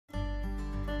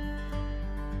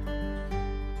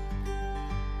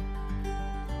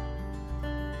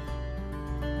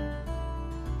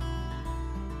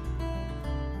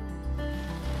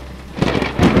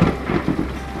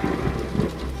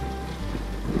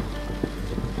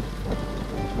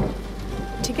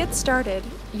get started,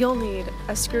 you'll need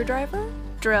a screwdriver,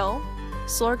 drill,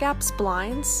 SolarGaps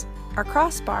blinds, our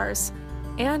crossbars,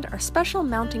 and our special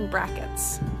mounting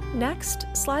brackets. Next,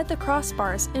 slide the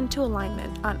crossbars into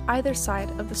alignment on either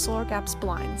side of the SolarGaps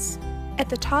blinds. At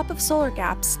the top of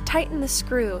SolarGaps, tighten the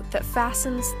screw that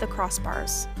fastens the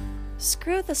crossbars.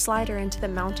 Screw the slider into the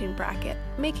mounting bracket,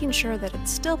 making sure that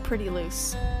it's still pretty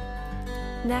loose.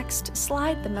 Next,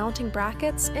 slide the mounting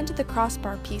brackets into the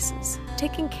crossbar pieces,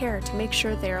 taking care to make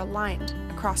sure they are aligned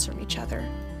across from each other.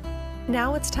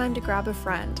 Now it's time to grab a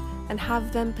friend and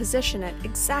have them position it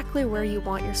exactly where you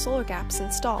want your SolarGaps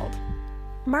installed.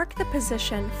 Mark the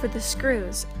position for the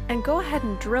screws and go ahead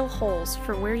and drill holes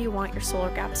for where you want your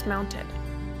SolarGaps mounted.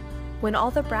 When all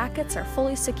the brackets are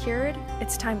fully secured,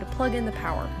 it's time to plug in the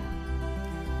power.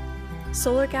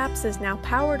 SolarGaps is now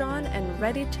powered on and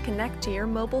ready to connect to your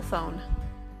mobile phone.